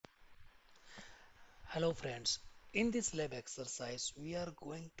Hello friends, in this lab exercise we are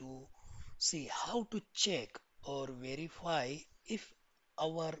going to see how to check or verify if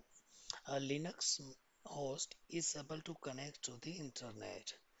our Linux host is able to connect to the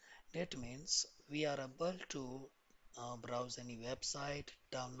internet. That means we are able to browse any website,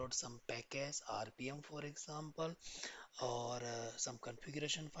 download some package, RPM for example, or some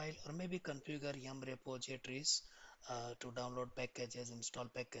configuration file, or maybe configure yum repositories to download packages, install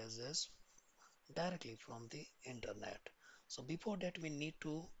packages directly from the internet. So before that we need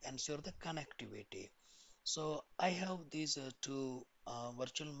to ensure the connectivity. So I have these two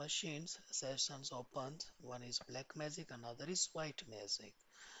virtual machines sessions open. One is black magic, another is white magic.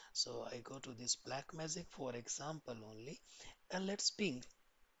 So I go to this black magic for example only, and let's ping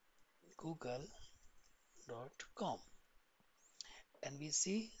google.com, and we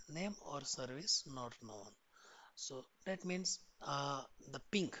see name or service not known. So that means the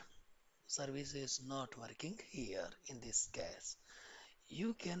ping service is not working here in this case.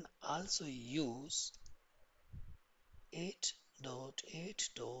 You can also use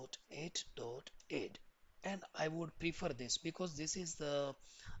 8.8.8.8, and I would prefer this because this is the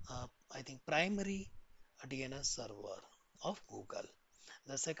I think primary DNS server of Google.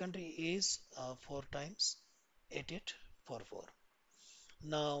 The secondary is 4 times 8844.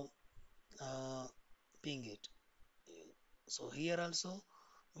 Now ping it. So here also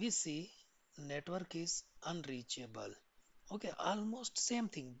we see network is unreachable. Okay, almost same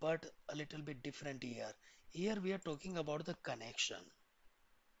thing, but a little bit different here. Here we are talking about the connection.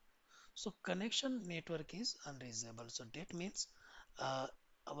 So connection network is unreachable. So that means uh,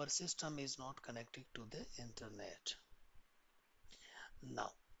 our system is not connected to the internet.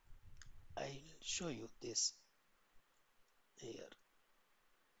 Now I will show you this here.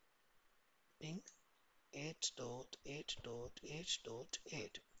 Ping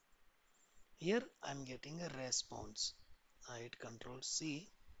 8.8.8.8. Here I'm getting a response. I hit Control C.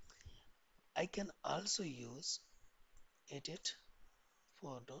 I can also use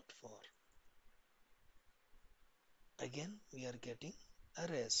 8.8.4.4. Again we are getting a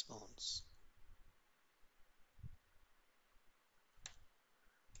response.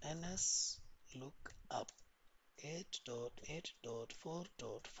 nslookup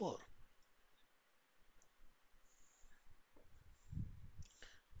 8.8.4.4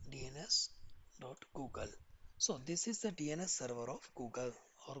 DNS.Google. So this is the DNS server of Google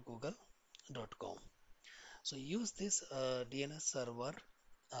or google.com. So use this DNS server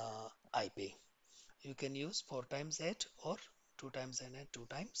IP. You can use 4 times 8 or 2 times n and 2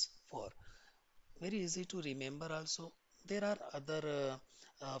 times 4. Very easy to remember also. There are other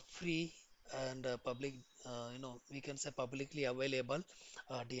free and public, we can say publicly available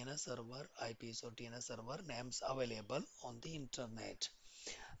DNS server IPs or DNS server names available on the internet.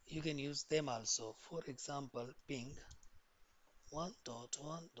 You can use them also. For example, ping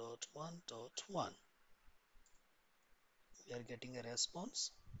 1.1.1.1. We are getting a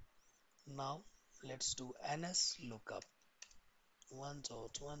response. Now let's do ns lookup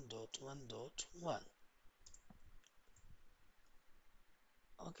 1.1.1.1.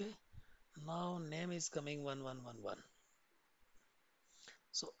 Okay, now name is coming 1111.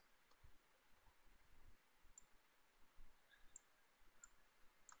 So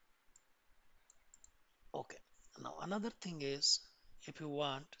okay, now another thing is, if you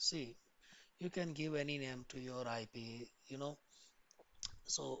want, see, you can give any name to your IP.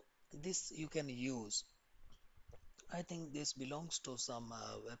 So this you can use. I think this belongs to some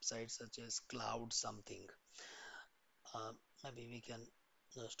websites such as cloud something. uh, Maybe we can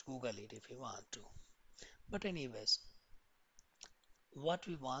just google it if you want to. But anyways, what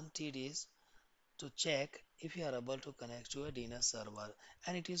we wanted is to check if you are able to connect to a DNS server,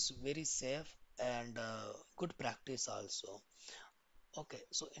 and it is very safe and good practice also. Okay,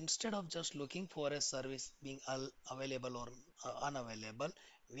 so instead of just looking for a service being available or unavailable,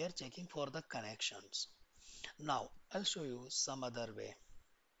 we are checking for the connections. Now I'll show you some other way.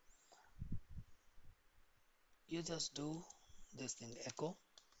 You just do this thing echo.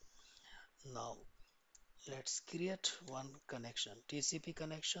 Now let's create one connection, TCP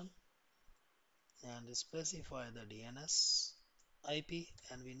connection, and specify the DNS IP,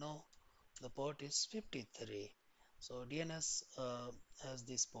 and we know the port is 53. So DNS has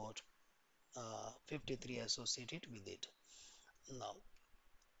this port 53 associated with it. Now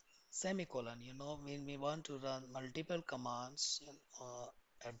semicolon, when we want to run multiple commands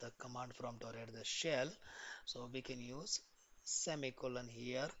at the command prompt or at the shell, so we can use semicolon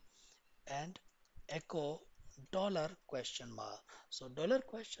here and echo dollar question mark. So dollar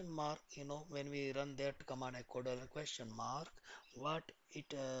question mark, when we run that command echo dollar question mark, what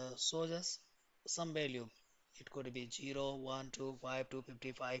it shows us some value. It could be 0, 1, 2, 5,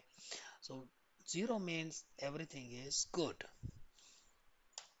 255. So 0 means everything is good.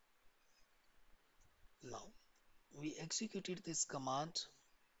 Now we executed this command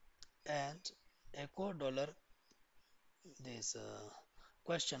and echo dollar this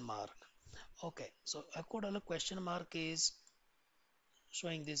question mark. Okay, so echo dollar question mark is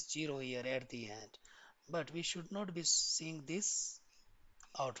showing this 0 here at the end, but we should not be seeing this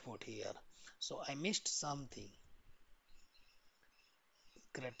output here. So I missed something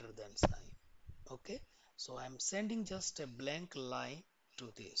greater than sign. Okay, so I'm sending just a blank line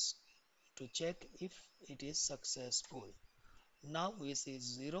to this to check if it is successful. Now we see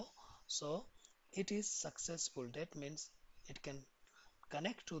 0, so it is successful. That means it can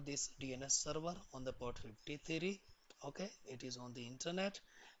connect to this DNS server on the port 53. Okay, it is on the internet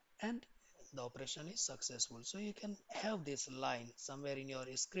and the operation is successful. So you can have this line somewhere in your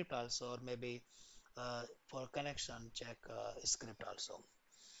script also, or maybe for connection check script also.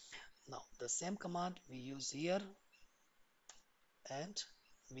 Now the same command we use here and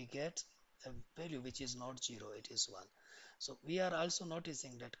we get a value which is not 0, it is 1. So we are also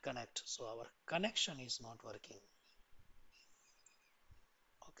noticing that connect, so our connection is not working.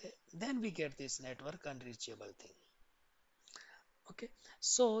 Okay, then we get this network unreachable thing. Okay,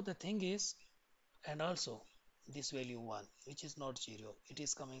 so the thing is, and also this value 1 which is not 0, it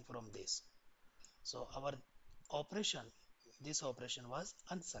is coming from this. So our operation, this operation was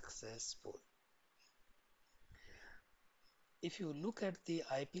unsuccessful. If you look at the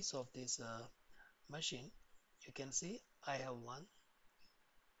IPs of this machine, you can see I have one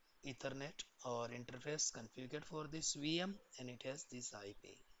Ethernet or interface configured for this VM and it has this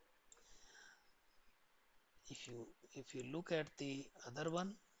IP. If you look at the other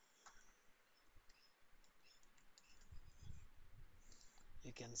one,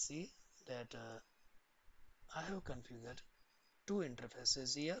 you can see that I have configured two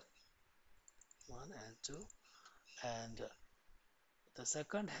interfaces here, one and two, and the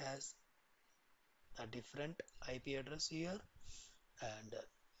second has a different IP address here, and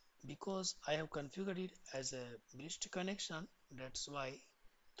because I have configured it as a bridged connection, that's why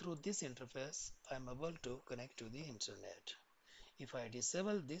through this interface I am able to connect to the internet. If I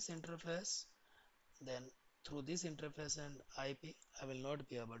disable this interface, then through this interface and IP I will not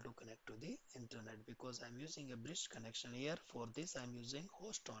be able to connect to the internet because I'm using a bridge connection here. For this I'm using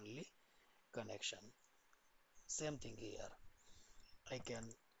host only connection. Same thing here. I can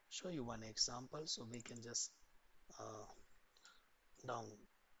show you one example, so we can just uh, down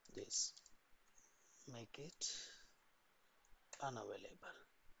this, make it unavailable.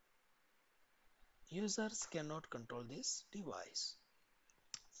 Users cannot control this device.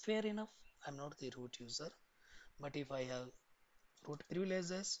 Fair enough, I'm not the root user, but if I have root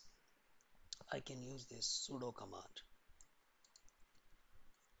privileges, I can use this sudo command.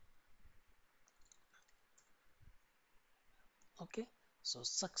 Okay, so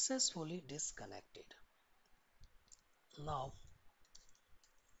successfully disconnected. Now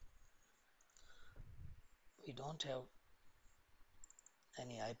we don't have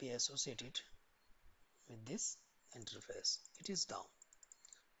any IP associated with this interface, it is down,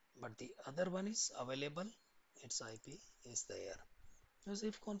 but the other one is available, its IP is there. Use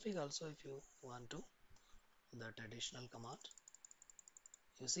if config also if you want to, that additional command,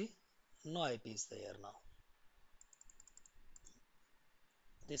 you see no IP is there now,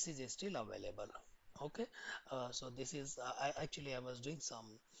 this is still available. Okay, so this is I was doing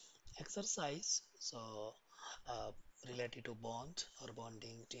some exercise, so uh, related to bond or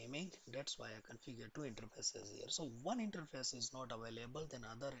bonding taming, that's why I configured two interfaces here. So one interface is not available, then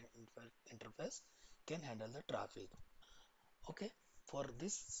other interface can handle the traffic. Okay, for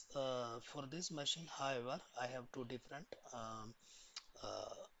this machine however I have two different uh,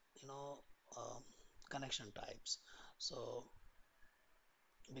 you know um, connection types. So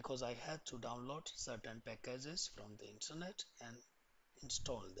because I had to download certain packages from the internet and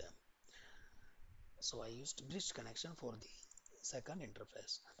install them, so I used bridge connection for the second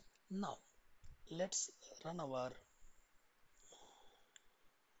interface. Now let's run our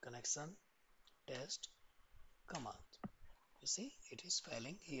connection test command. You see it is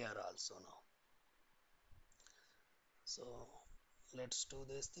failing here also now. So let's do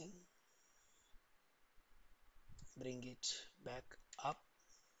this thing, bring it back up,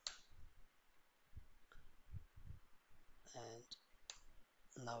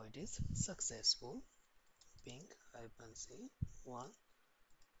 and now it is successful. ping-c1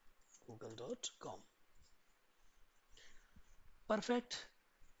 google.com. Perfect.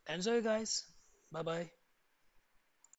 Enjoy guys. Bye bye.